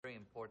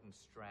important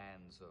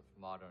strands of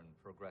modern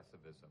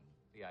progressivism,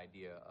 the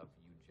idea of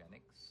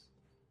eugenics.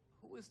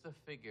 Who is the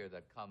figure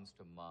that comes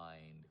to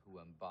mind who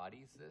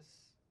embodies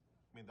this?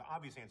 I mean, the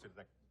obvious answer to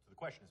the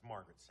question is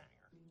Margaret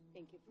Sanger.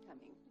 Thank you for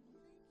coming.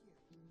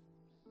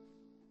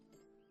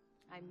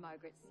 I'm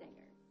Margaret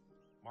Sanger.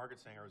 Margaret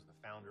Sanger is the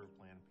founder of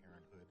Planned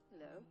Parenthood.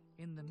 Hello.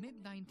 In the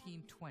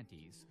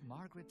mid-1920s,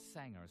 Margaret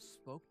Sanger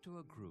spoke to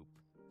a group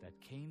that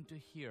came to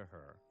hear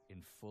her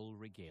in full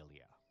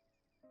regalia.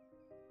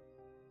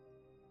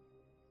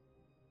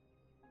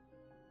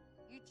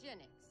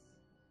 Eugenics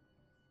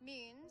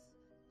means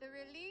the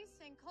release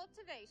and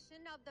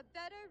cultivation of the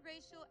better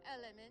racial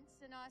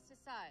elements in our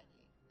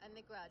society, and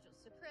the gradual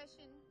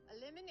suppression,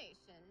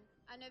 elimination,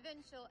 and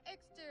eventual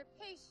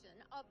extirpation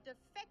of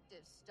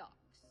defective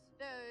stocks,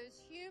 those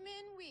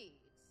human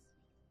weeds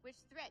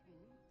which threaten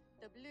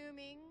the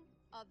blooming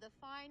of the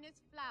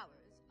finest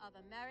flowers of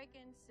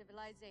American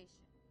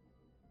civilization.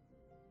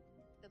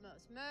 The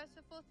most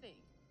merciful thing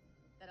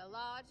that a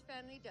large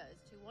family does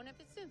to one of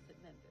its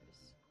infant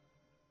members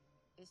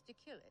is to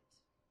kill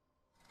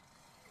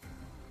it.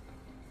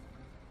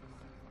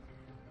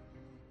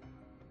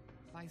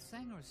 By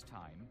Sanger's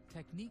time,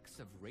 techniques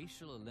of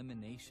racial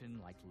elimination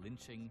like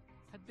lynching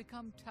had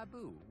become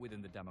taboo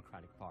within the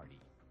Democratic Party.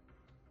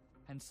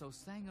 And so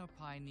Sanger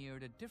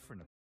pioneered a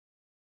different